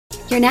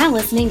You're now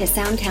listening to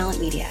Sound Talent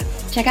Media.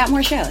 Check out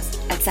more shows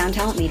at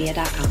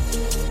soundtalentmedia.com.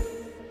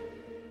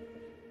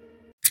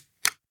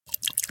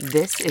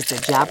 This is the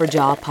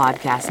Jabberjaw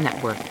Podcast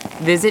Network.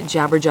 Visit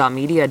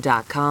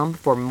jabberjawmedia.com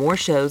for more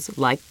shows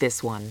like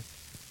this one.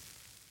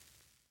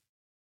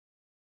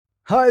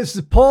 Hi, this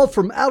is Paul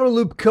from Outer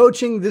Loop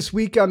Coaching. This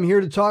week I'm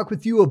here to talk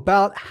with you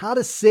about how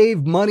to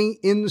save money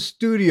in the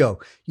studio.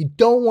 You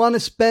don't want to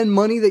spend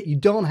money that you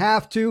don't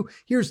have to.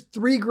 Here's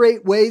 3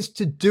 great ways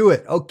to do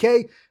it,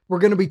 okay? We're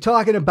going to be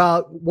talking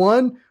about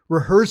 1,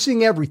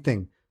 rehearsing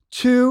everything,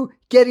 2,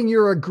 getting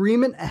your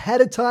agreement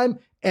ahead of time,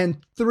 and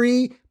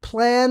 3,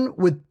 plan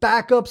with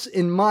backups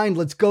in mind.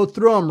 Let's go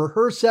through them.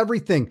 Rehearse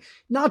everything,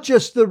 not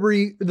just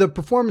the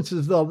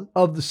performances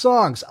of the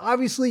songs.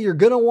 Obviously, you're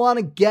going to want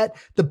to get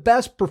the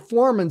best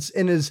performance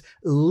in as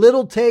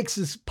little takes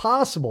as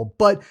possible,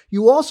 but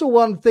you also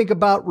want to think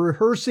about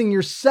rehearsing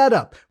your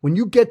setup. When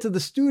you get to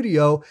the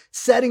studio,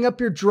 setting up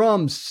your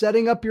drums,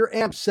 setting up your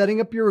amps, setting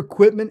up your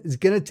equipment is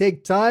going to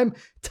take time.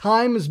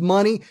 Time is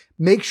money.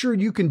 Make sure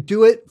you can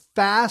do it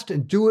fast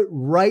and do it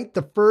right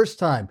the first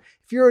time.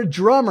 If you're a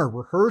drummer,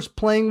 rehearse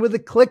playing with a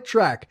click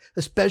track,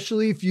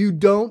 especially if you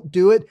don't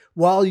do it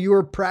while you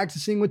are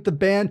practicing with the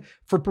band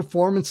for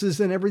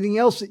performances and everything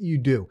else that you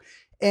do.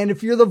 And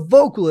if you're the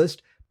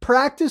vocalist,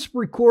 practice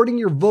recording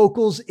your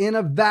vocals in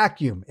a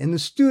vacuum in the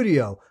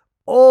studio.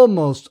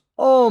 Almost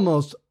all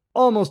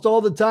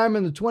the time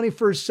in the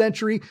 21st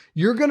century,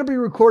 you're going to be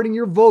recording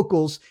your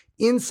vocals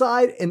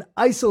inside an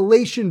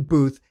isolation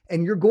booth,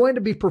 and you're going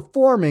to be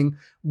performing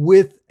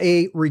with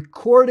a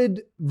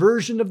recorded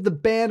version of the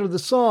band or the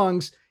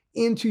songs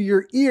into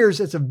your ears.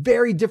 That's a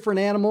very different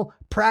animal.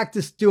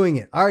 Practice doing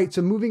it. All right,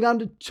 so moving on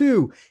to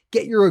 2,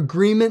 get your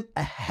agreement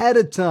ahead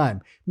of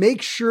time.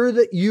 Make sure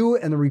that you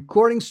and the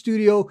recording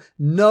studio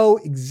know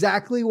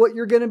exactly what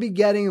you're going to be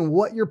getting and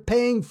what you're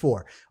paying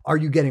for. Are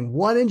you getting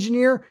 1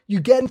 engineer? You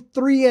getting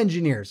 3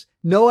 engineers?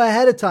 Know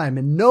ahead of time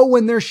and know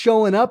when they're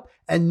showing up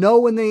and know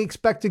when they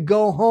expect to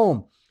go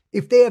home.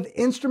 If they have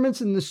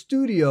instruments in the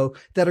studio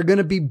that are going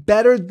to be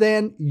better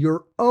than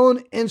your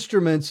own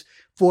instruments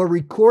for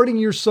recording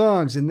your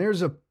songs, and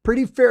there's a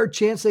pretty fair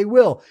chance they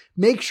will,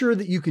 make sure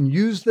that you can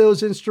use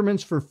those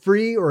instruments for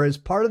free or as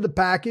part of the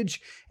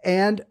package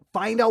and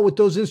find out what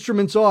those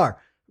instruments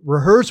are.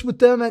 Rehearse with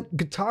them at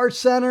Guitar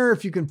Center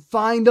if you can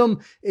find them.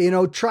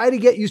 Try to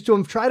get used to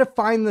them. Try to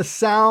find the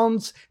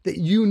sounds that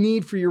you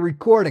need for your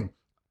recording.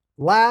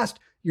 Last,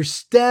 your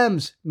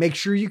stems. Make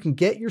sure you can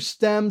get your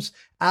stems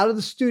out of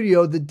the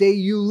studio the day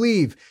you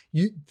leave.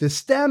 The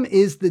stem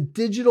is the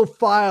digital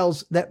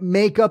files that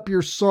make up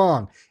your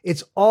song.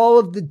 It's all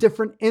of the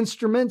different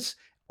instruments,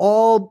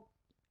 all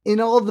in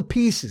all the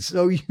pieces.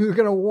 So you're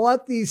going to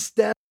want these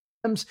stems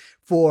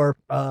for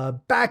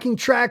backing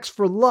tracks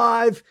for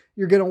live.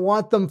 You're going to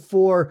want them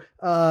for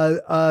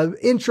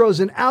intros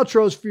and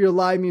outros for your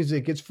live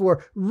music. It's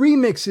for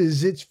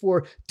remixes. It's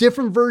for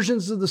different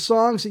versions of the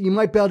songs that you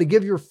might be able to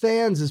give your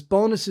fans as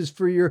bonuses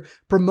for your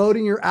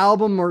promoting your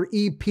album or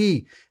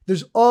EP.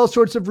 There's all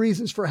sorts of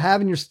reasons for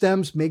having your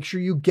stems. Make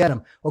sure you get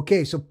them.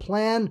 Okay, so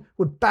plan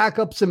with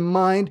backups in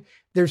mind.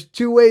 There's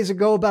 2 ways to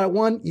go about it.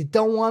 1, you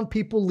don't want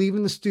people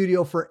leaving the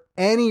studio for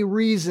any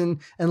reason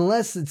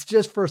unless it's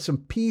just for some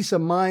peace of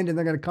mind and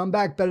they're going to come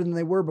back better than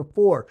they were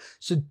before.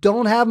 So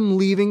don't have them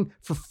leaving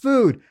for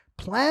food.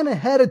 Plan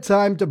ahead of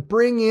time to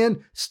bring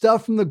in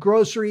stuff from the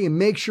grocery and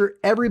make sure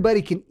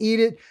everybody can eat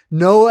it.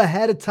 Know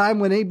ahead of time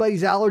when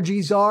anybody's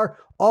allergies are.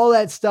 All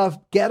that stuff.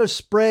 Get a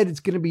spread.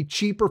 It's going to be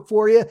cheaper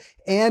for you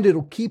and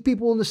it'll keep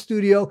people in the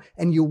studio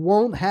and you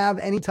won't have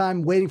any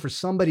time waiting for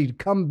somebody to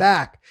come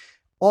back.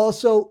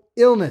 Also,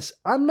 illness.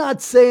 I'm not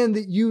saying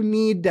that you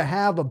need to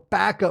have a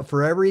backup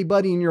for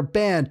everybody in your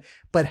band,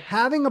 but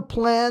having a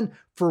plan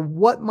for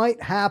what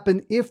might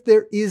happen if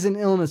there is an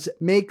illness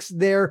that makes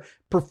their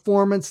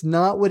performance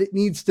not what it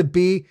needs to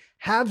be,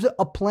 have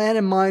a plan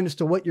in mind as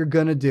to what you're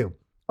going to do.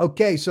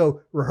 Okay, so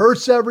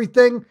rehearse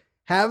everything.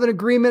 Have an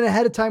agreement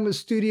ahead of time with the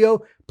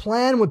studio.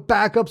 Plan with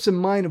backups in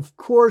mind. Of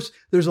course,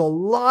 there's a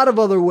lot of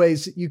other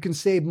ways that you can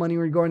save money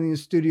when you're going to the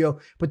studio,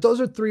 but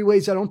those are 3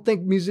 ways I don't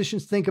think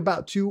musicians think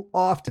about too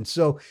often.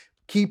 So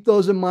keep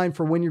those in mind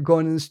for when you're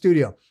going to the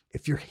studio.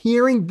 If you're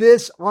hearing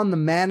this on the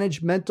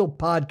Manage Mental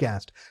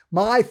podcast,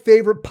 my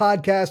favorite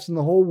podcast in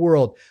the whole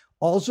world,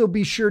 also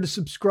be sure to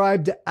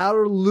subscribe to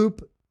Outer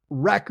Loop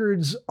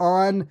Records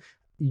on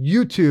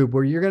YouTube,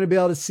 where you're going to be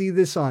able to see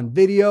this on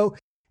video.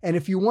 And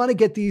if you want to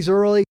get these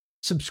early,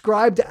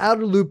 subscribe to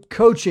Outer Loop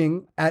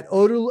Coaching at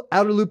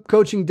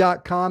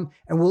outerloopcoaching.com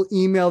and we'll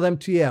email them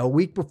to you a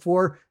week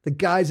before the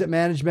guys at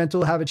Manage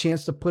Mental have a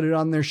chance to put it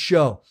on their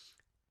show.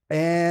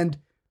 And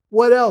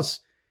what else?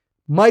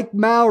 Mike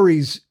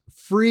Mowry's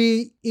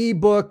free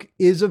ebook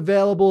is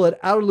available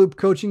at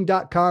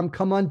outerloopcoaching.com.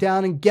 Come on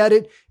down and get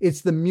it.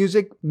 It's the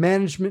Music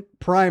Management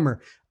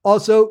Primer.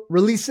 Also,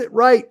 Release It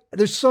Right.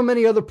 There's so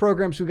many other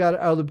programs we got at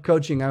Outer Loop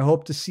Coaching. I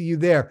hope to see you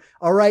there.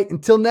 All right,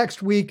 until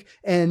next week.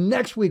 And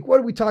next week, what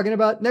are we talking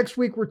about? Next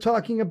week, we're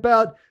talking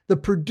about the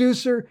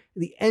producer,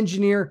 the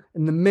engineer,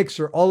 and the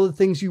mixer, all the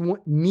things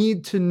you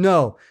need to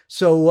know.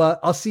 So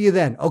I'll see you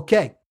then.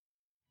 Okay.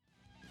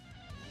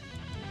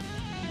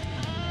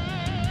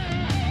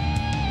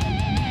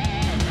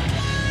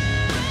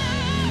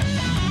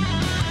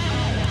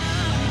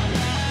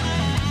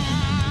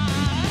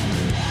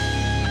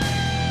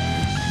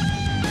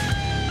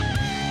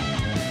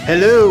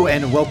 Hello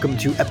and welcome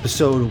to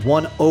episode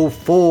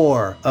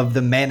 104 of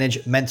the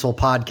Manage Mental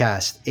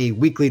Podcast, a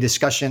weekly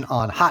discussion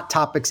on hot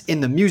topics in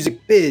the music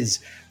biz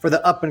for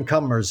the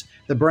up-and-comers,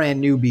 the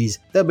brand newbies,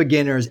 the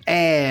beginners,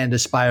 and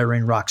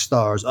aspiring rock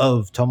stars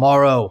of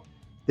tomorrow.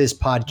 This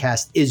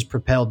podcast is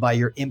propelled by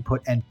your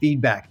input and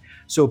feedback,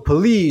 so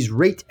please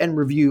rate and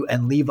review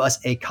and leave us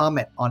a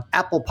comment on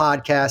Apple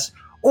Podcasts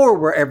or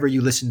wherever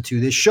you listen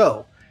to this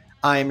show.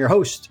 I am your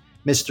host,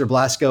 Mr.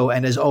 Blasco,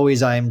 and as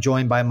always, I am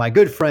joined by my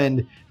good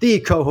friend,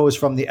 the co-host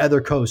from the other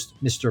coast,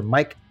 Mr.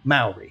 Mike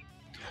Mowry.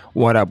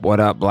 What up,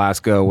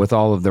 Blasco? With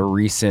all of the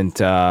recent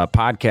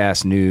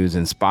podcast news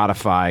and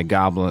Spotify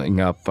gobbling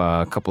up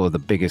a couple of the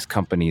biggest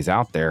companies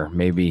out there,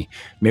 maybe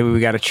we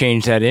got to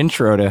change that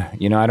intro to,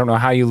 I don't know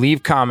how you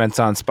leave comments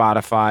on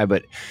Spotify,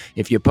 but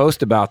if you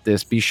post about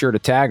this, be sure to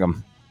tag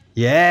them.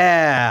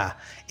 Yeah.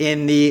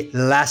 In the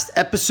last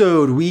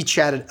episode, we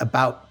chatted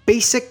about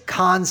basic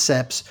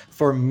concepts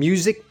for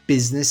music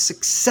business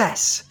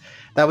success.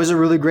 That was a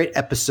really great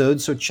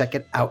episode, so check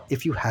it out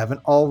if you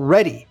haven't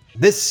already.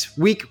 This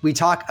week, we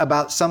talk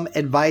about some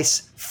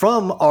advice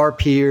from our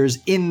peers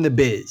in the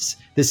biz.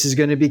 This is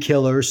going to be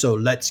killer, so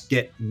let's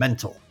get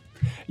mental.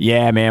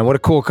 Yeah, man, what a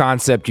cool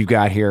concept you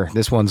got here.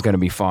 This one's going to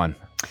be fun.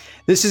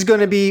 This is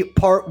going to be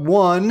part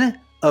one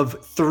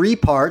of 3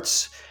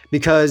 parts,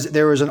 because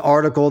there was an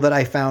article that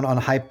I found on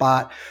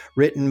Hypebot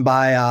written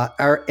by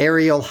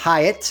Ariel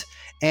Hyatt,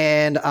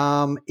 and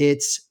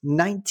it's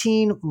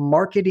 19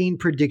 marketing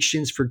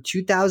predictions for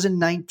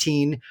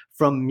 2019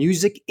 from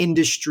music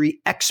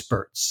industry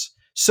experts.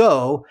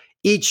 So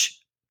each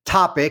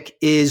topic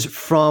is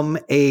from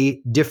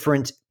a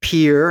different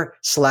peer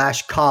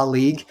 /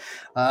 colleague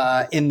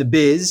in the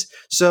biz.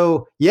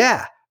 So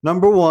yeah.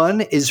 Number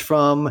 1 is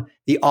from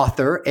the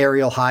author,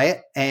 Ariel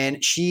Hyatt,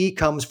 and she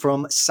comes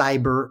from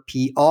Cyber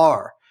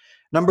PR.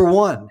 Number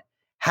 1,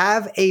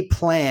 have a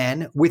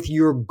plan with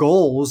your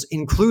goals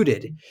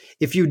included.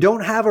 If you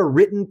don't have a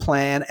written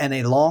plan and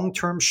a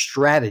long-term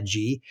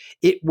strategy,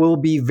 it will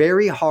be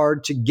very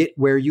hard to get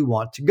where you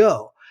want to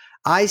go.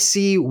 I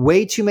see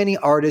way too many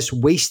artists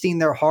wasting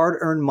their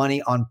hard-earned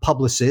money on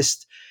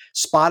publicists,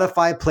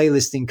 Spotify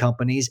playlisting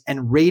companies,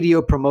 and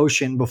radio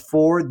promotion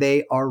before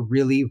they are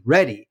really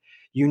ready.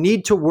 You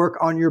need to work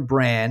on your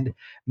brand,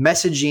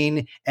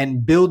 messaging,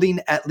 and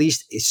building at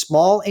least a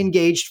small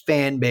engaged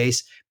fan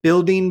base,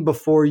 building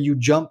before you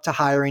jump to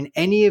hiring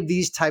any of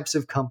these types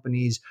of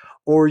companies,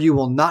 or you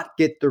will not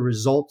get the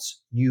results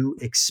you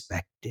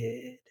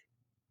expected.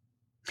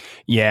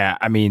 Yeah,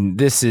 I mean,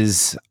 this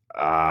is,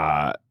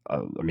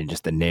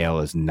 just the nail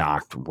is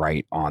knocked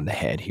right on the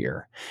head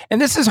here.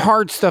 And this is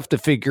hard stuff to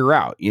figure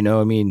out,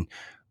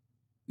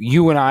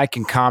 You and I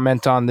can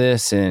comment on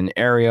this, and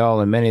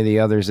Ariel and many of the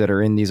others that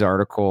are in these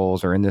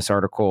articles or in this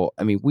article.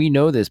 I mean, we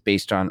know this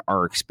based on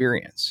our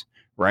experience,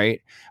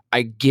 right?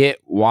 I get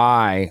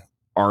why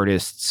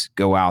artists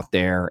go out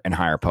there and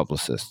hire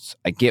publicists.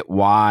 I get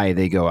why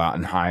they go out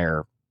and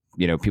hire,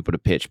 people to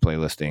pitch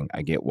playlisting.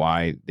 I get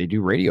why they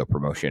do radio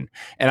promotion.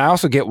 And I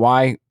also get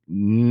why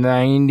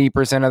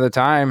 90% of the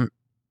time,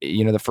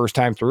 the first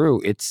time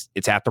through, it's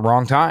at the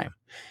wrong time.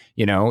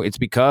 It's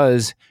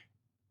because,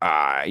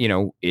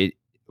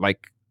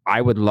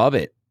 I would love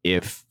it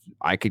if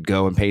I could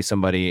go and pay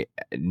somebody,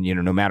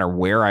 no matter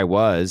where I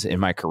was in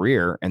my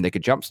career, and they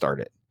could jumpstart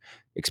it.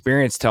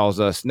 Experience tells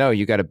us, no,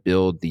 you got to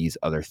build these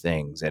other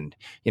things. And,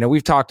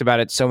 we've talked about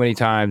it so many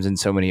times in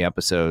so many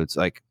episodes,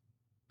 like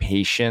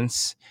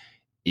patience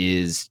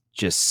is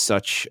just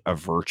such a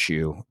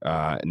virtue,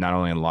 not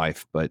only in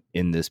life, but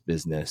in this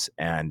business.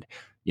 And,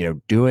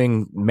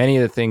 doing many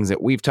of the things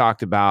that we've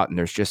talked about, and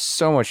there's just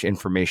so much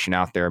information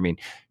out there. I mean,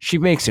 she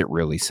makes it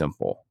really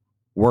simple.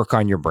 Work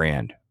on your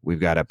brand. We've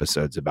got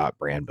episodes about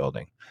brand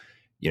building.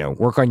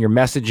 Work on your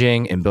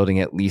messaging and building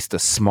at least a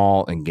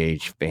small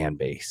engaged fan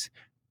base.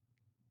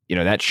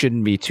 That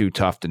shouldn't be too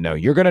tough to know.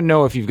 You're going to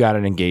know if you've got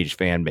an engaged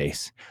fan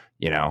base.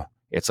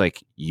 It's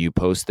like you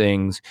post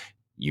things,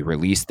 you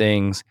release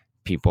things,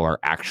 people are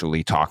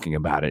actually talking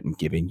about it and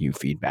giving you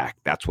feedback.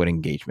 That's what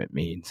engagement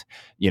means.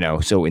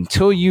 So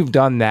until you've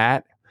done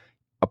that,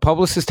 a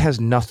publicist has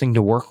nothing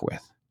to work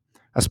with.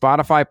 A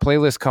Spotify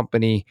playlist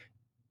company,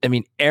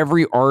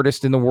 every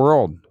artist in the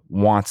world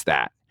wants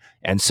that.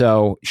 And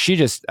so she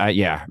just,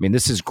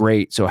 this is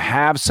great. So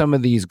have some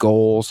of these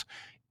goals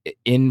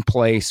in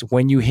place.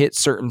 When you hit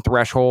certain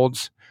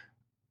thresholds,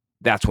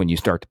 that's when you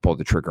start to pull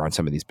the trigger on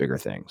some of these bigger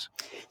things.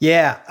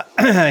 Yeah.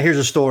 Here's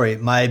a story.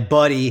 I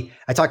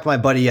talked to my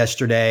buddy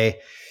yesterday.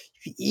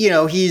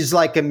 He's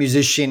like a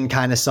musician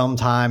kind of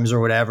sometimes or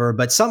whatever,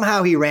 but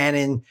somehow he ran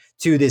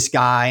into this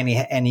guy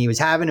and he was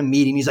having a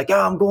meeting. He's like,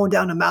 "Oh, I'm going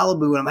down to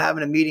Malibu and I'm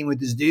having a meeting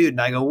with this dude."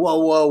 And I go,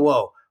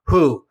 whoa,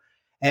 who?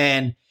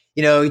 And,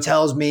 he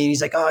tells me,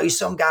 he's like, "Oh, he's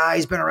some guy.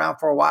 He's been around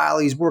for a while.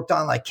 He's worked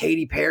on like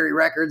Katy Perry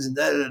records and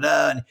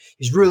and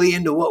he's really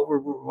into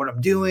what I'm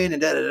doing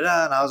and And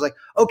I was like,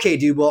 "Okay,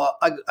 dude. Well,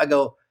 I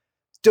go,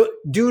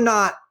 do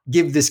not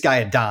give this guy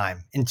a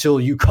dime until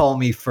you call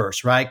me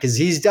first, right? Because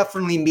he's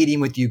definitely meeting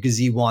with you because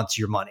he wants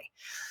your money,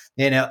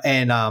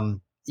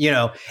 and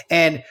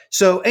And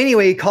so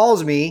anyway, he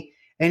calls me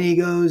and he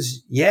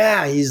goes,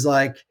 yeah, he's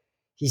like,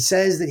 he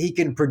says that he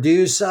can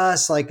produce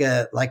us like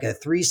a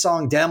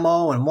 3-song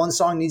demo, and 1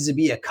 song needs to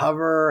be a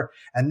cover,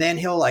 and then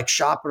he'll like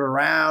shop it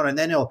around, and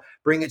then he'll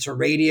bring it to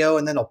radio,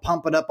 and then he'll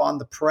pump it up on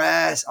the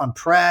press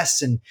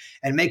and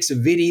makes a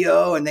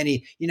video, and then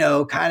he,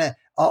 kind of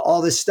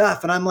all this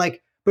stuff. And I'm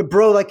like, but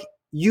bro, like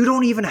you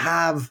don't even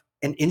have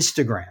an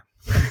Instagram.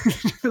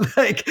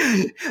 like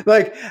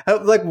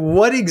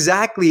what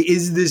exactly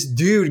is this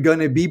dude going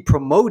to be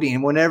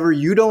promoting whenever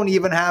you don't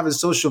even have a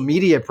social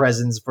media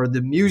presence for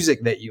the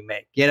music that you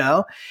make,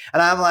 And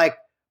I'm like,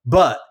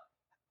 but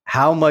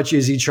how much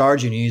is he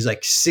charging you? He's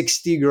like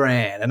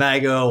 $60,000. And I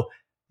go,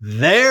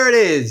 there it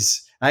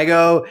is. I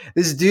go,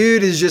 this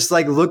dude is just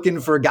like looking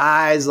for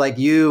guys like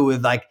you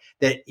with like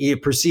that you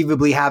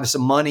perceivably have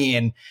some money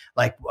and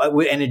like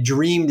and a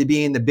dream to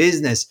be in the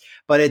business.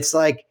 But it's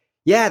like,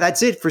 yeah,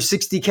 that's it. For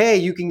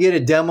 $60,000, you can get a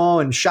demo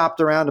and shopped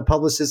around to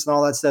publicists and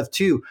all that stuff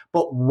too.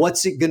 But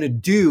what's it going to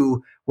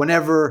do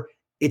whenever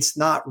it's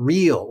not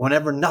real,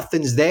 whenever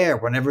nothing's there,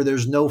 whenever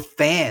there's no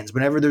fans,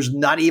 whenever there's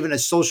not even a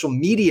social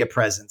media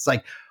presence?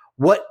 Like,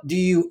 what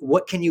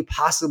can you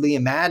possibly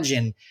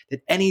imagine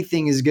that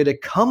anything is going to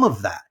come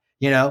of that?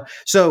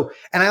 So,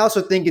 and I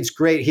also think it's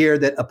great here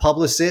that a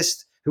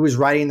publicist who is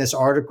writing this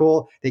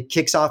article that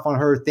kicks off on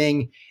her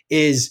thing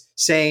is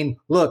saying,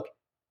 look,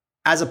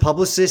 as a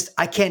publicist,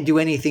 I can't do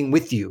anything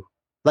with you.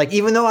 Like,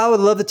 even though I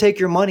would love to take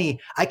your money,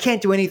 I can't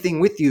do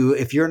anything with you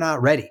if you're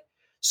not ready.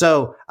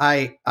 So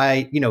I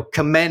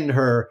commend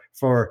her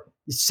for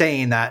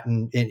saying that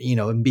and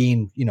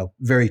being,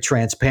 very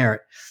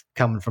transparent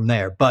coming from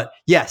there. But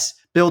yes,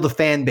 build a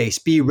fan base,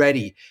 be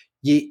ready.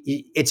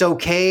 It's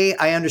okay.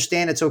 I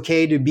understand it's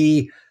okay to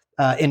be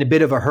in a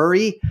bit of a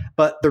hurry,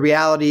 but the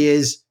reality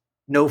is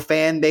no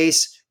fan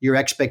base, your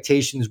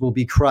expectations will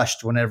be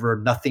crushed whenever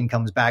nothing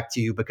comes back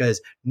to you, because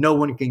no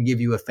one can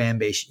give you a fan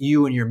base.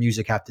 You and your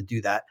music have to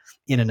do that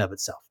in and of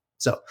itself.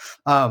 So,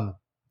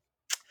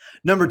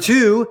 number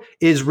 2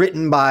 is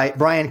written by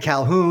Brian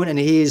Calhoun, and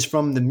he is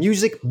from the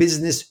Music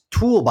Business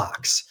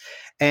Toolbox.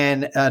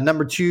 And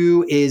number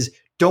 2 is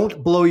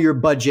don't blow your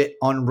budget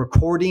on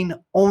recording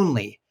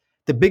only.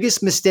 The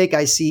biggest mistake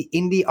I see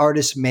indie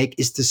artists make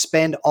is to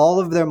spend all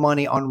of their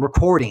money on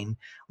recording,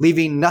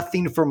 leaving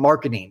nothing for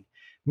marketing.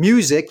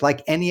 Music,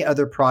 like any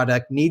other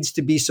product, needs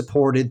to be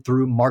supported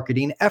through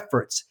marketing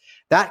efforts.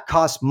 That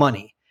costs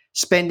money.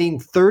 Spending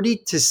 30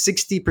 to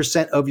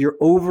 60% of your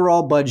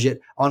overall budget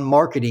on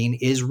marketing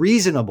is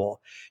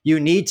reasonable.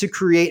 You need to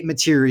create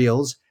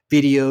materials,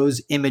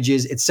 videos,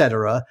 images,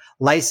 etc.,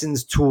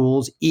 license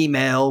tools,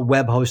 email,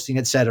 web hosting,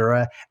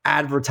 etc.,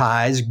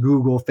 advertise,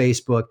 Google,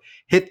 Facebook,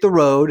 hit the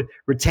road,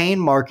 retain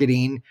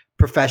marketing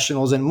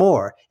professionals, and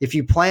more. If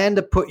you plan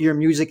to put your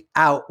music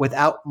out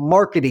without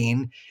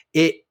marketing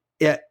it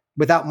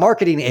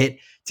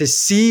to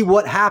see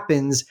what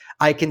happens,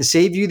 I can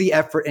save you the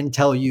effort and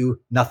tell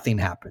you nothing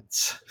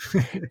happens.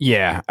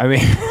 Yeah, I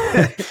mean,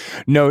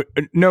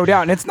 no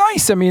doubt. And it's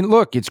nice. I mean,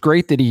 look, it's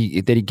great that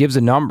he gives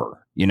a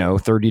number,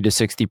 30 to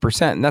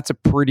 60%, and that's a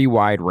pretty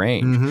wide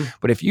range. Mm-hmm.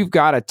 But if you've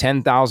got a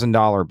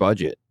 $10,000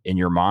 budget in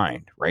your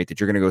mind, right, that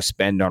you're going to go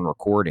spend on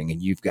recording,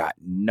 and you've got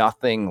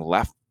nothing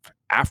left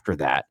after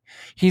that,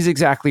 he's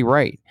exactly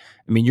right.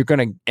 I mean, you're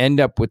going to end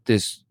up with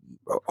this,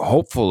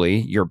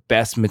 hopefully your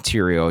best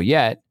material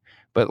yet,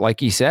 but like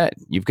he said,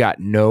 you've got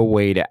no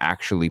way to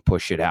actually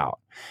push it out.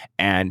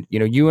 And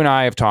you and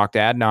I have talked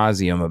ad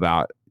nauseum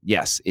about,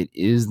 yes, it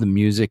is the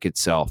music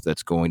itself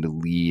that's going to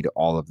lead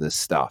all of this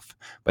stuff,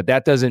 but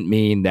that doesn't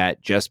mean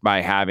that just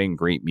by having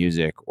great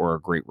music or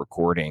a great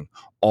recording,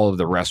 all of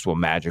the rest will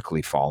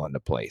magically fall into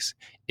place.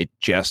 It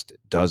just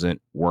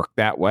doesn't work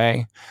that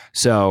way.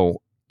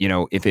 So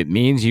if it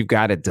means you've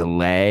got to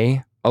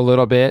delay a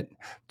little bit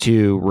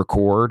to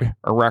record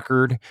a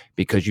record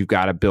because you've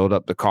got to build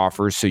up the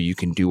coffers so you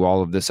can do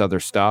all of this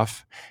other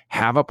stuff,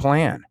 have a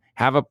plan.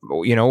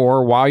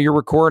 Or while you're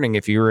recording,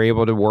 if you're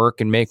able to work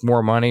and make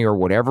more money or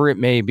whatever it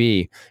may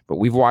be. But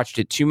we've watched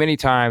it too many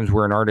times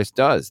where an artist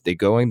does. They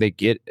go and they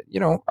get,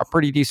 a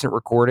pretty decent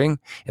recording,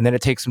 and then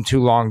it takes them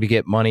too long to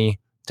get money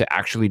to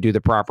actually do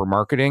the proper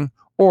marketing.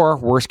 Or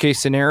worst case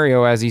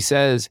scenario, as he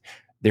says,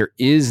 there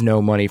is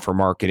no money for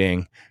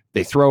marketing.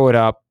 They throw it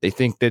up. They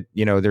think that,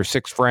 their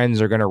 6 friends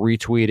are going to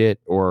retweet it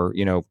or,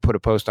 put a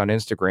post on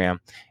Instagram,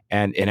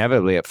 and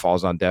inevitably it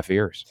falls on deaf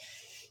ears.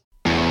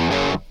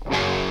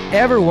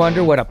 Ever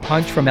wonder what a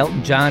punch from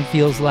Elton John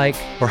feels like?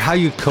 Or how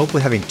you'd cope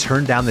with having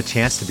turned down the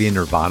chance to be in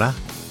Nirvana?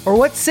 Or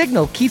what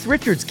signal Keith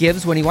Richards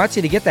gives when he wants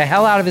you to get the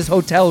hell out of his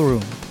hotel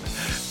room?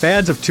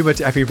 Fans of Too Much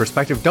Effing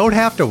Perspective don't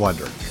have to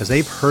wonder, because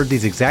they've heard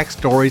these exact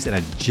stories and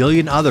a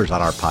jillion others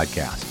on our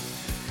podcast.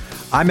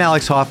 I'm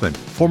Alex Hoffman,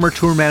 former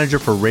tour manager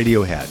for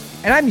Radiohead.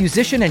 And I'm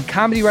musician and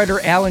comedy writer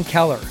Alan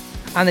Keller.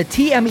 On the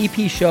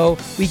TMEP show,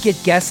 we get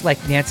guests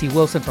like Nancy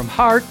Wilson from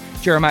Heart,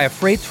 Jeremiah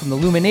Freites from the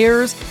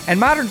Lumineers, and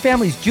Modern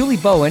Family's Julie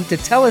Bowen to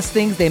tell us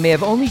things they may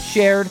have only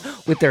shared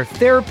with their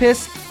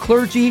therapist,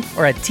 clergy,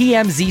 or a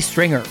TMZ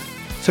stringer.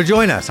 So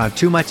join us on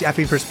Too Much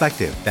Effing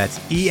Perspective. That's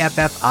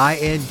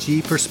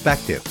EFFING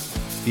Perspective.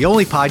 The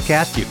only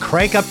podcast you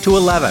crank up to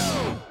 11.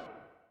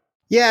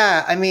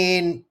 Yeah, I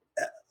mean,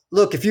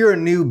 look, if you're a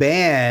new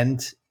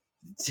band,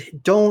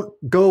 don't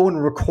go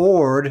and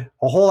record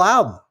a whole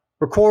album.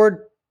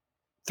 Record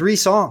 3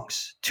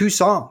 songs, 2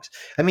 songs.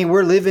 I mean,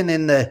 we're living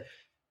in the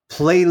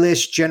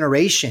playlist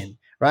generation,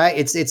 right?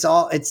 It's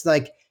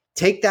like,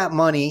 take that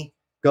money,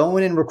 go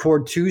in and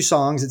record 2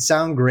 songs that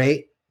sound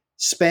great,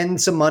 spend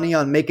some money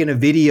on making a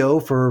video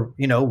for,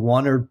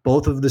 one or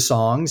both of the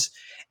songs,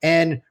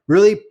 and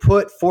really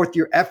put forth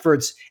your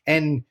efforts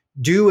and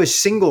do a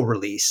single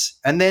release,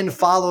 and then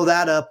follow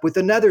that up with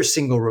another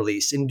single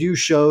release and do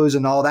shows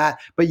and all that.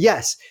 But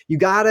yes, you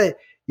gotta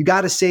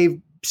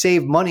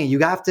save money. You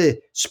have to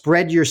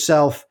spread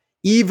yourself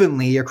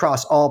evenly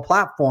across all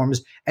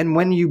platforms. And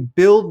when you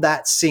build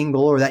that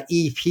single or that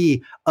EP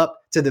up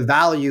to the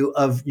value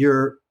of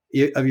your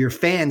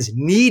fans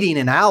needing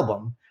an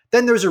album,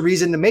 then there's a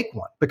reason to make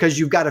one, because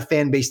you've got a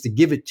fan base to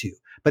give it to.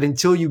 But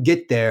until you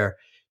get there,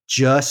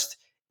 just,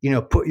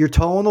 put your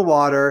toe in the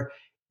water,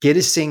 get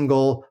a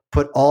single,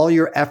 put all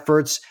your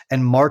efforts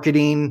and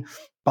marketing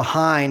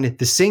behind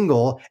the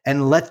single,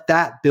 and let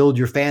that build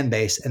your fan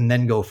base, and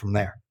then go from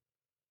there.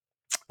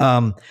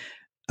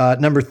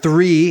 Number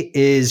 3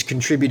 is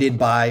contributed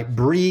by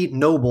Bree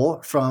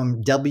Noble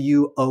from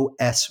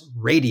WOS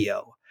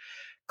Radio.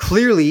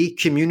 Clearly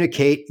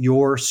communicate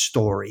your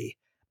story.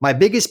 My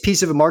biggest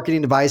piece of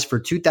marketing advice for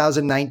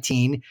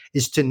 2019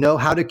 is to know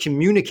how to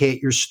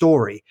communicate your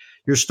story.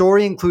 Your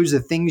story includes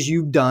the things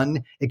you've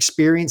done,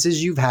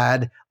 experiences you've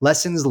had,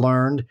 lessons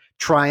learned,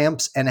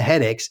 triumphs, and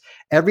headaches,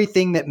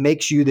 everything that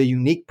makes you the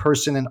unique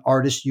person and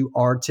artist you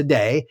are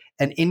today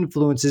and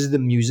influences the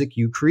music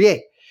you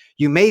create.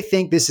 You may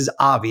think this is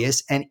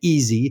obvious and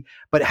easy,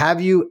 but have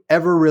you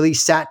ever really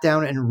sat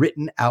down and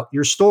written out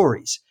your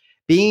stories?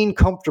 Being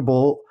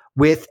comfortable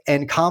with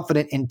and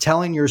confident in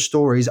telling your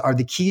stories are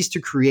the keys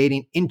to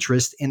creating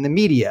interest in the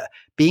media,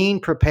 being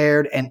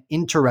prepared and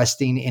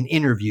interesting in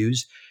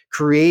interviews,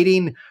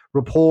 creating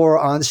rapport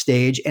on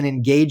stage, and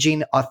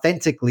engaging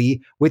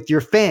authentically with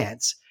your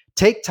fans.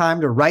 Take time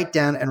to write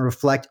down and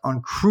reflect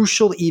on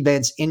crucial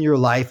events in your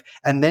life,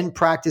 and then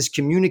practice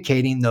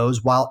communicating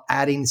those while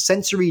adding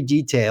sensory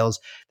details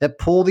that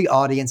pull the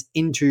audience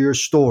into your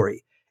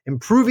story.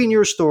 Improving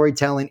your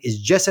storytelling is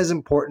just as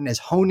important as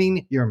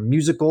honing your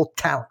musical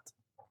talent.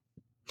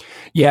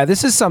 Yeah,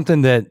 this is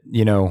something that,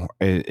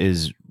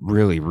 is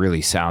really,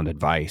 really sound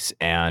advice.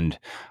 And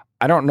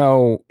I don't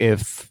know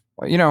if,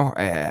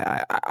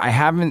 I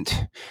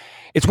haven't,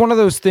 it's one of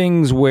those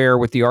things where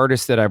with the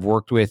artists that I've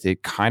worked with,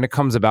 it kind of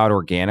comes about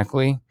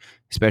organically,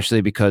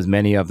 especially because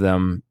many of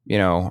them,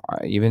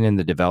 even in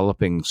the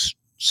developing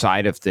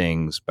side of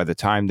things, by the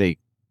time they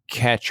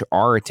catch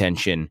our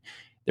attention,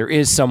 there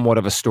is somewhat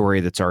of a story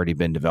that's already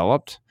been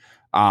developed.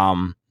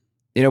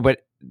 But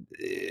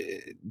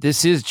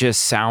this is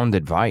just sound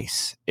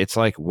advice. It's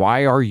like,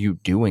 why are you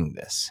doing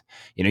this?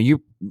 You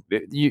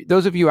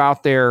those of you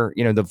out there,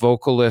 the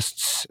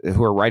vocalists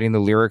who are writing the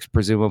lyrics,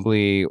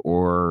 presumably,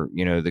 or,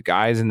 the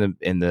guys in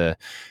the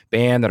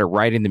band that are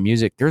writing the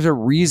music, there's a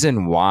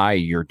reason why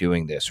you're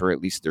doing this, or at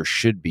least there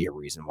should be a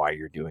reason why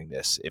you're doing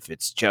this. If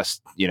it's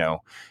just,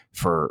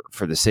 for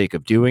the sake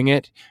of doing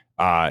it,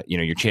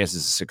 your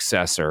chances of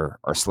success are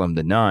slim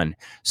to none.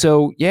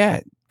 So yeah,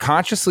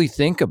 consciously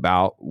think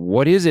about,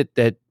 what is it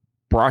that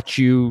brought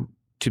you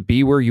to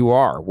be where you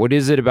are? What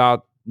is it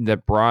about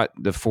that brought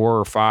the 4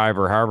 or 5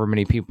 or however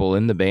many people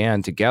in the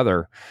band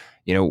together?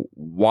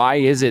 Why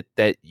is it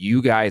that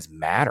you guys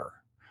matter?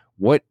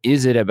 What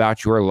is it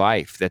about your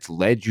life that's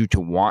led you to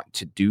want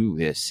to do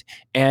this?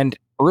 And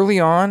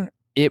early on,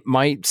 it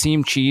might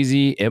seem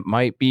cheesy, it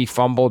might be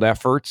fumbled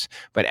efforts,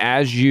 but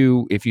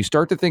if you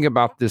start to think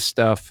about this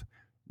stuff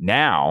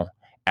now,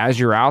 as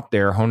you're out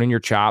there honing your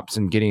chops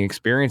and getting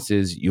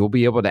experiences, you'll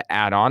be able to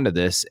add on to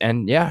this.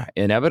 And yeah,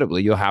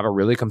 inevitably, you'll have a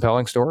really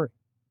compelling story.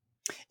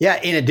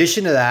 Yeah. In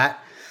addition to that,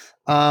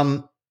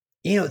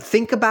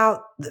 think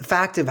about the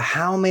fact of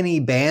how many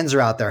bands are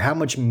out there, how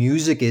much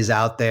music is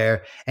out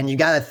there, and you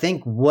got to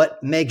think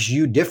what makes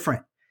you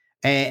different.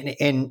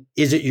 And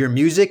is it your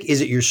music?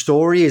 Is it your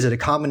story? Is it a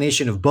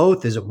combination of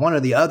both? Is it one or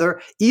the other?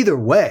 Either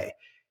way,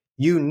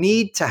 you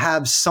need to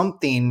have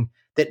something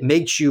that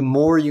makes you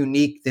more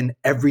unique than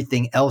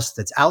everything else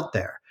that's out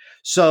there.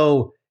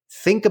 So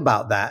think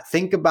about that.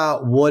 Think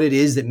about what it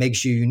is that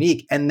makes you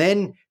unique. And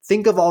then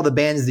think of all the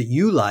bands that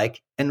you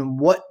like and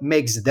what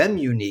makes them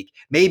unique.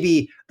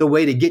 Maybe the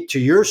way to get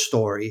to your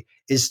story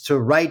is to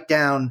write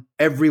down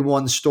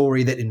everyone's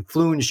story that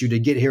influenced you to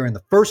get here in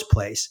the first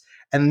place,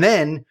 and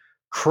then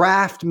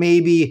craft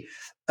maybe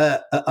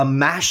a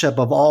mashup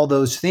of all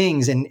those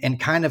things and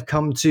kind of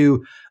come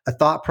to a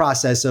thought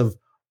process of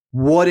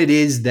what it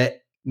is that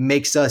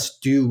makes us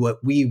do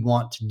what we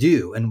want to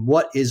do, and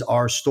what is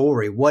our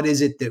story? What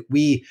is it that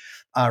we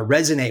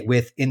resonate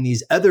with in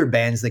these other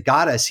bands that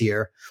got us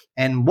here?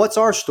 And what's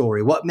our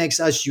story? What makes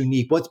us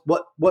unique?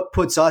 What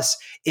puts us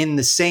in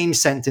the same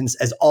sentence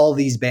as all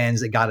these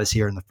bands that got us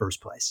here in the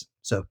first place?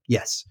 So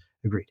yes,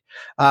 Agreed.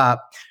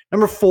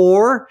 Number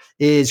 4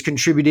 is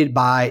contributed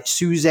by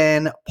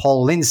Suzanne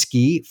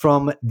Paulinski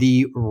from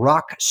the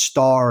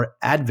Rockstar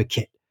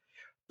Advocate.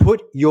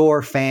 Put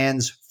your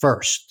fans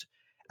first.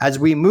 As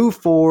we move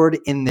forward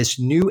in this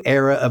new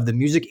era of the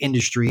music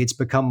industry, it's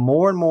become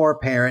more and more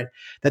apparent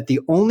that the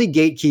only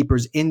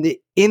gatekeepers in the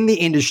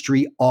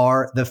industry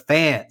are the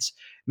fans.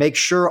 Make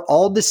sure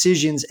all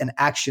decisions and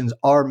actions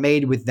are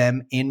made with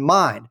them in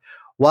mind.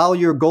 While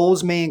your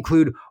goals may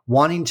include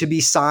wanting to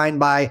be signed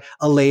by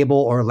a label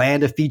or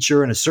land a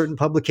feature in a certain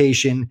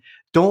publication,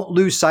 don't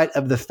lose sight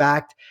of the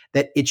fact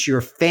that it's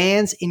your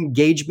fans'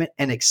 engagement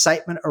and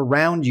excitement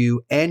around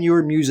you and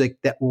your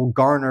music that will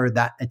garner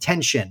that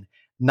attention,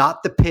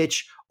 not the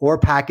pitch or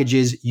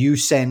packages you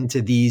send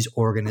to these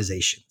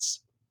organizations.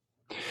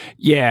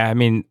 Yeah, I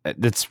mean,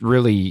 that's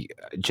really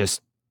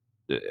just,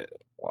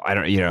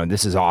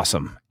 this is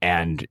awesome.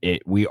 And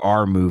we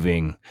are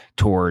moving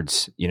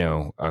towards,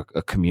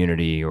 a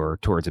community or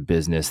towards a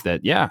business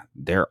that,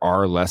 there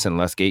are less and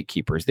less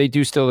gatekeepers. They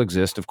do still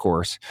exist, of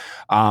course.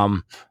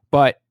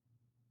 But,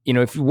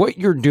 if what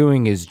you're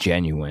doing is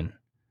genuine,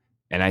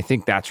 and I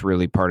think that's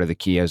really part of the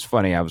key. It was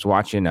funny. I was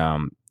watching,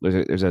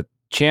 there's a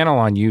channel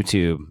on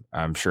YouTube.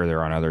 I'm sure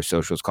they're on other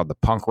socials called the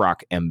Punk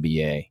Rock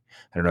MBA.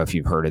 I don't know if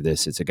you've heard of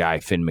this. It's a guy,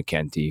 Finn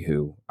McKenty,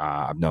 who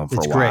I've known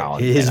for a while.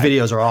 Great. His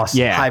videos are awesome.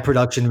 Yeah. High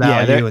production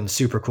value and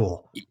super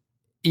cool.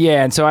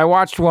 Yeah. And so I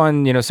watched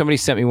one, somebody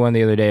sent me one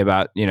the other day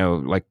about,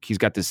 like he's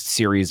got this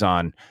series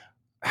on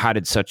how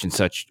did such and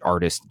such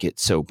artist get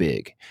so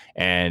big?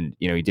 And,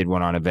 he did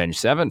one on Avenged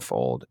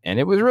Sevenfold, and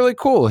it was really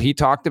cool. He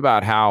talked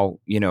about how,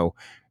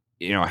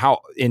 how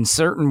in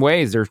certain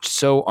ways they're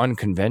so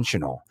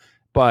unconventional,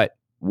 but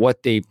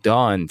what they've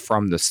done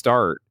from the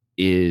start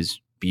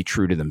is be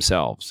true to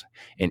themselves.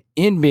 And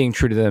in being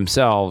true to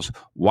themselves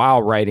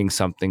while writing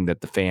something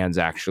that the fans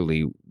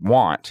actually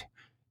want,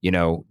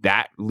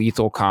 that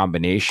lethal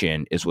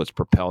combination is what's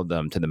propelled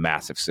them to the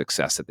massive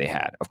success that they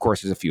had. Of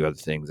course, there's a few other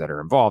things that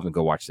are involved, and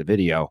go watch the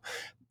video.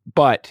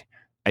 But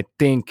I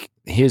think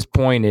his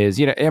point is,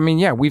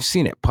 we've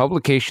seen it.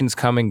 Publications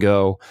come and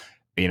go.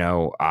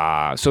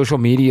 Social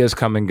medias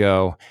come and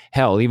go.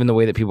 Hell, even the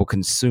way that people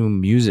consume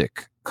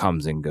music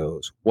comes and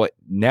goes. What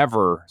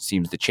never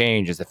seems to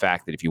change is the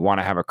fact that if you want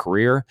to have a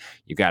career,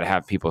 you got to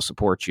have people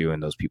support you,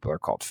 and those people are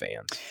called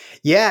fans.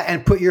 Yeah,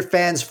 and put your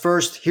fans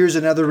first. Here's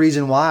another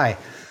reason why.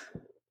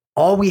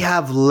 All we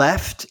have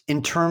left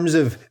in terms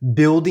of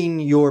building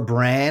your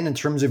brand, in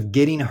terms of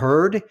getting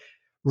heard,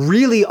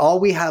 really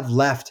all we have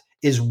left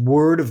is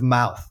word of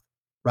mouth,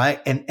 right?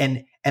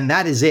 And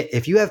that is it.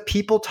 If you have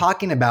people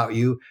talking about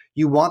you,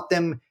 you want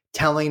them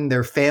telling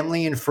their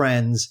family and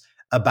friends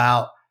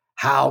about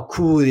how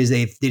cool it is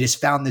they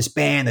just found this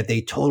band that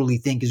they totally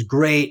think is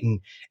great,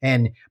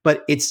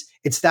 but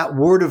it's that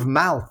word of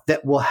mouth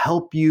that will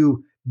help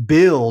you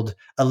build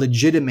a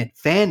legitimate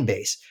fan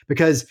base,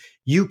 because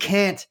you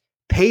can't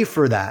pay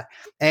for that.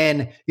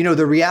 And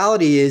the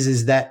reality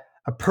is that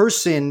a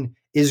person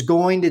is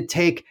going to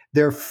take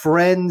their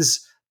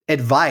friend's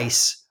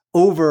advice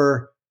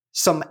over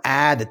some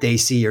ad that they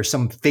see, or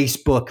some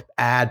Facebook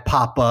ad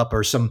pop up,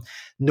 or some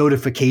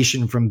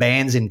notification from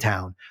bands in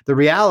town. The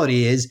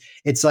reality is,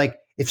 it's like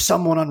if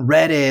someone on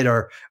Reddit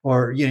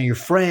or your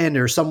friend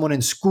or someone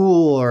in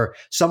school or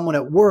someone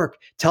at work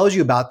tells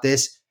you about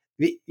this,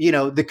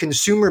 the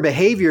consumer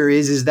behavior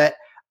is that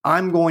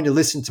I'm going to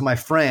listen to my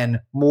friend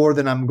more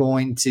than I'm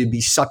going to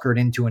be suckered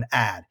into an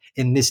ad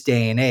in this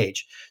day and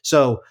age.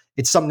 So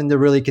it's something to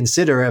really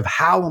consider of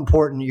how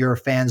important your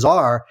fans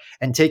are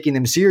and taking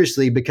them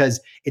seriously, because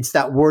it's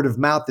that word of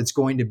mouth that's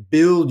going to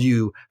build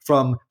you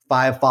from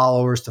 5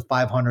 followers to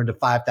 500 to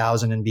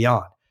 5,000 and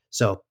beyond.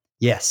 So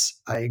yes,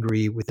 I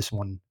agree with this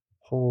one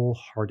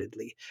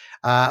wholeheartedly.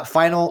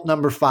 Final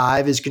number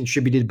 5 is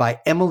contributed by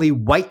Emily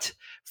White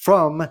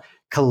from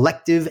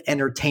Collective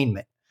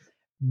Entertainment.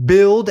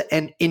 Build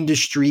an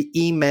industry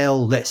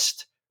email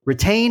list.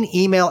 Retain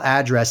email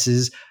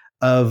addresses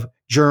of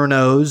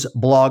journos,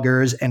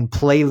 bloggers, and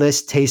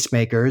playlist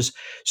tastemakers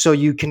so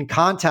you can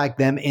contact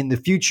them in the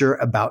future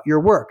about your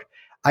work.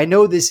 I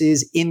know this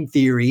is, in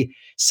theory,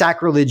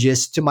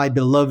 sacrilegious to my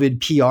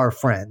beloved PR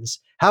friends.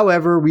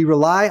 However, we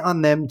rely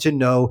on them to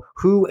know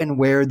who and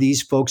where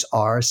these folks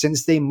are,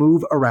 since they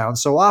move around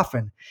so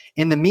often.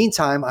 In the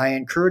meantime, I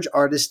encourage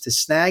artists to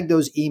snag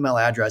those email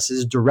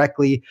addresses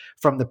directly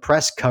from the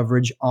press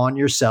coverage on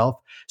yourself,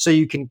 so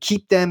you can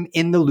keep them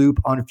in the loop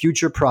on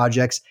future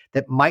projects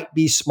that might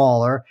be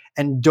smaller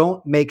and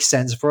don't make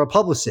sense for a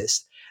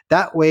publicist.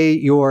 That way,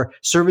 you're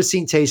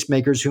servicing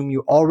tastemakers whom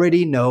you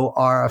already know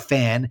are a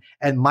fan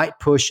and might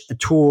push a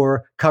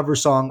tour, cover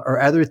song,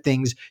 or other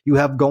things you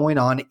have going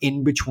on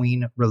in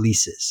between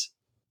releases.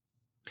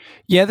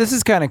 Yeah, this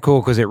is kind of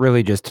cool because it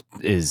really just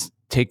is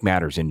take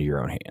matters into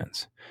your own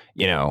hands,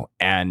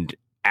 and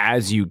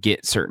as you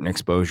get certain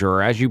exposure,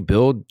 or as you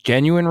build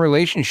genuine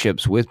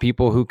relationships with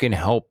people who can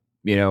help,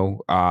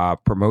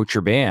 promote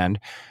your band,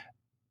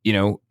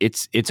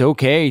 it's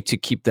okay to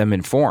keep them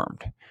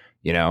informed.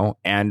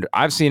 And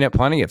I've seen it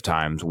plenty of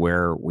times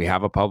where we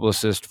have a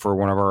publicist for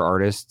one of our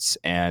artists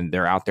and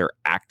they're out there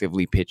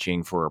actively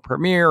pitching for a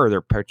premiere or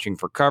they're pitching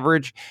for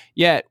coverage.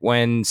 Yet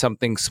when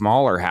something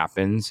smaller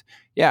happens,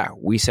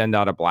 we send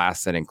out a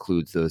blast that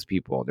includes those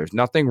people. There's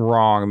nothing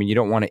wrong. I mean, you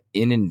don't want to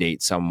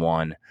inundate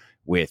someone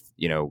with,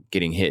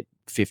 getting hit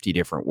 50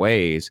 different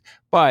ways,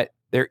 but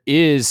there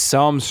is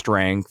some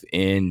strength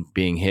in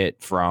being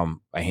hit from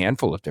a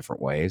handful of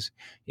different ways.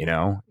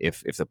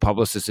 If the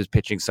publicist is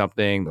pitching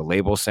something, the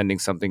label's sending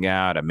something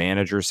out, a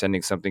manager's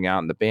sending something out,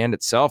 and the band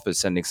itself is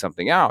sending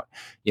something out,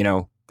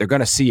 they're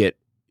going to see it,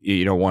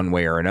 one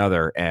way or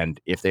another. And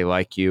if they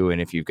like you and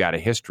if you've got a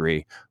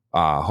history,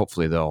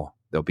 hopefully they'll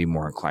be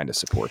more inclined to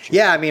support you.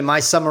 Yeah. I mean,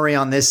 my summary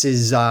on this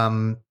is,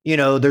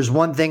 there's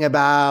one thing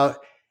about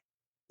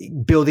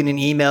building an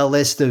email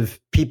list of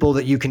people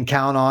that you can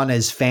count on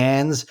as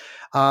fans,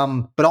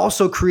 but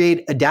also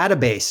create a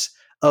database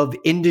of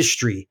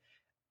industry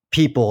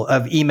people,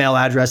 of email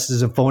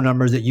addresses and phone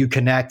numbers that you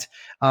connect,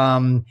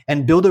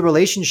 and build a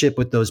relationship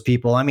with those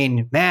people. I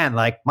mean, man,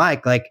 like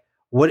Mike, like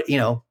what,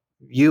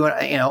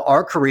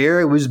 our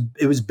career, it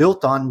was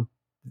built on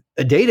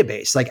a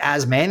database. Like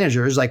as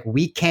managers, like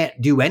we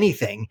can't do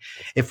anything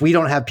if we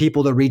don't have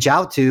people to reach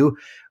out to,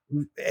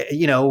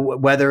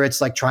 whether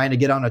it's like trying to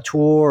get on a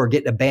tour or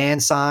getting a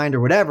band signed or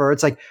whatever.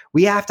 It's like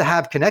we have to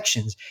have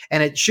connections,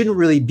 and it shouldn't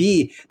really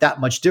be that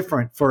much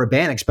different for a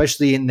band,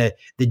 especially in the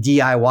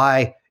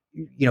DIY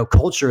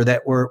culture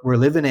that we're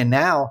living in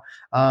now.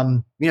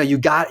 You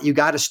got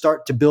to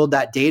start to build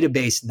that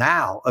database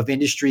now of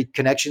industry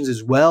connections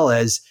as well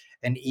as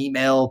an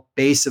email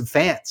base of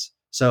fans.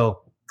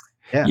 So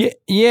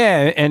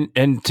yeah,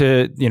 and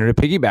to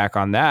piggyback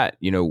on that,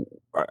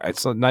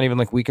 it's not even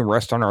like we can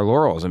rest on our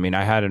laurels. I mean,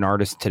 I had an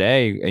artist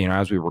today,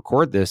 as we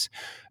record this,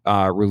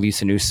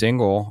 release a new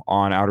single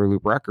on Outer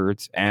Loop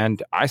Records,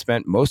 and I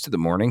spent most of the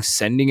morning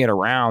sending it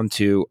around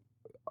to,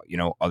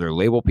 other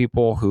label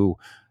people who,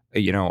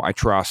 I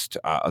trust,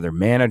 other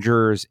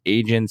managers,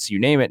 agents, you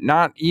name it,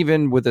 not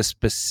even with a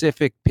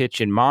specific pitch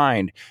in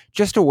mind,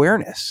 just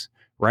awareness,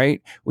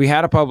 right? We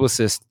had a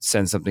publicist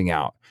send something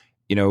out.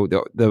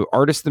 The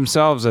artists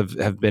themselves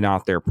have been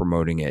out there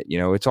promoting it.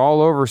 It's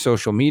all over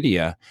social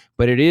media,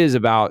 but it is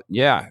about,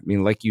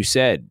 like you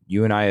said,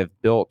 you and I have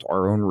built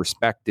our own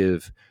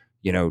respective,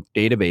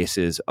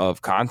 databases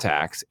of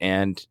contacts.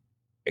 And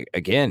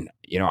again,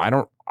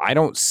 I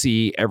don't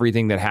see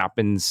everything that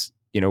happens,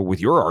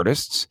 with your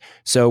artists.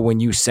 So when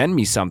you send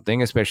me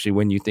something, especially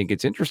when you think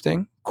it's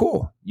interesting,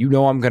 cool.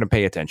 I'm going to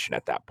pay attention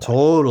at that point.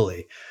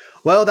 Totally.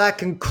 Well, that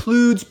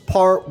concludes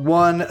part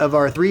 1 of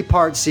our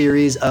 3-part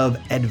series of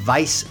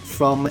advice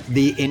from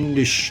the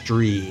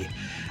industry.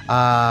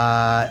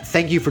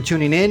 Thank you for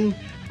tuning in.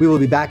 We will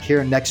be back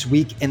here next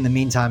week. In the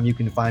meantime, you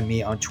can find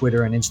me on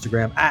Twitter and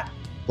Instagram at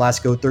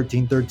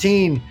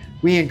Blasco1313.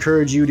 We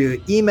encourage you to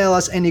email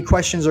us any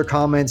questions or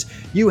comments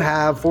you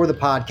have for the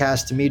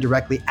podcast to me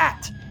directly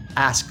at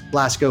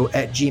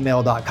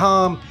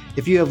askblasco@gmail.com.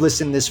 If you have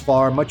listened this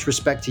far, much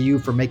respect to you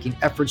for making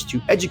efforts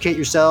to educate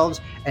yourselves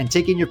and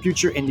taking your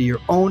future into your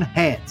own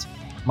hands.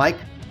 Mike,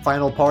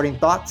 final parting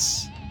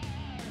thoughts?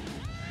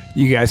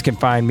 You guys can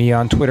find me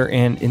on Twitter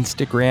and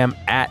Instagram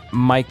at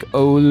Mike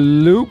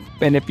O'Loop.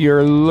 And if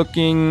you're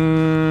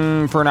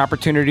looking for an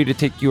opportunity to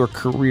take your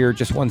career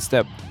just one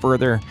step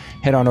further,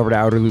 head on over to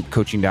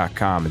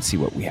outerloopcoaching.com and see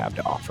what we have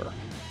to offer.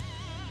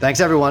 Thanks,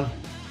 everyone.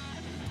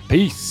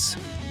 Peace.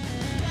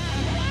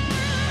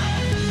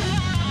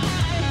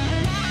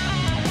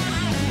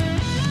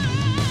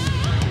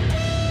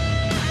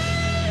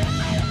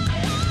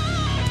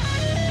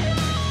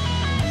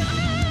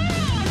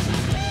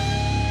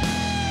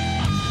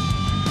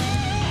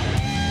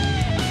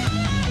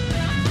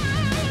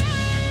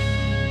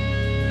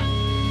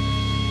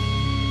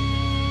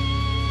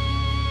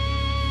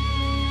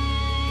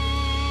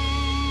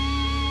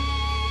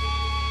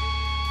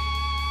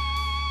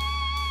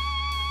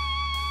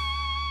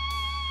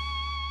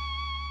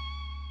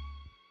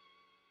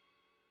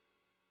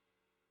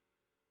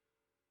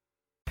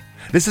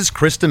 This is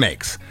Krista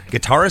Makes,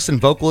 guitarist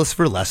and vocalist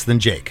for Less Than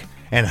Jake,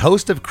 and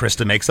host of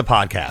Krista Makes a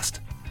Podcast,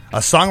 a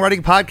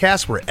songwriting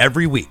podcast where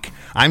every week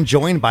I'm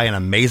joined by an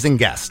amazing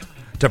guest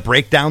to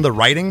break down the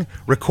writing,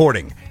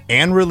 recording,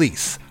 and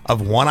release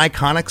of one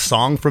iconic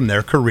song from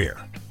their career.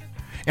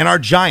 In our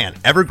giant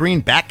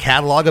evergreen back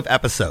catalog of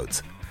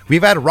episodes,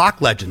 we've had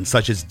rock legends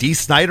such as Dee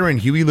Snider and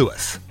Huey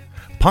Lewis,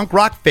 punk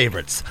rock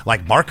favorites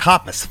like Mark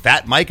Hoppus,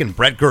 Fat Mike, and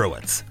Brett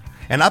Gurewitz,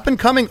 and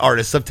up-and-coming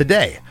artists of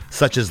today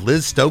such as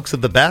Liz Stokes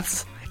of the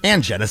Beths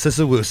and Genesis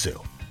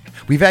Owusu.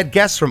 We've had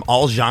guests from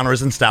all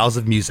genres and styles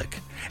of music,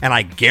 and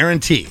I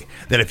guarantee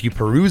that if you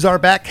peruse our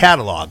back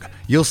catalog,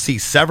 you'll see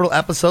several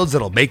episodes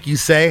that'll make you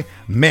say,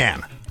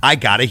 man, I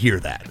gotta hear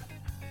that.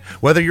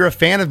 Whether you're a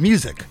fan of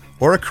music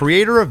or a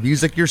creator of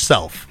music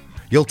yourself,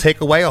 you'll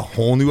take away a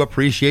whole new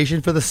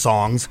appreciation for the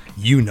songs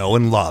you know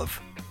and love.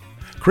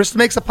 Krista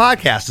Makes a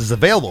Podcast is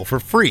available for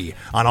free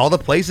on all the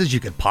places you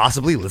could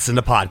possibly listen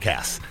to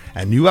podcasts,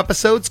 and new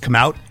episodes come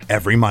out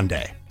every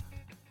Monday.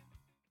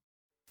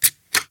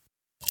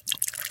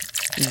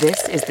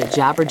 This is the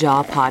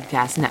Jabberjaw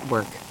Podcast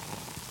Network.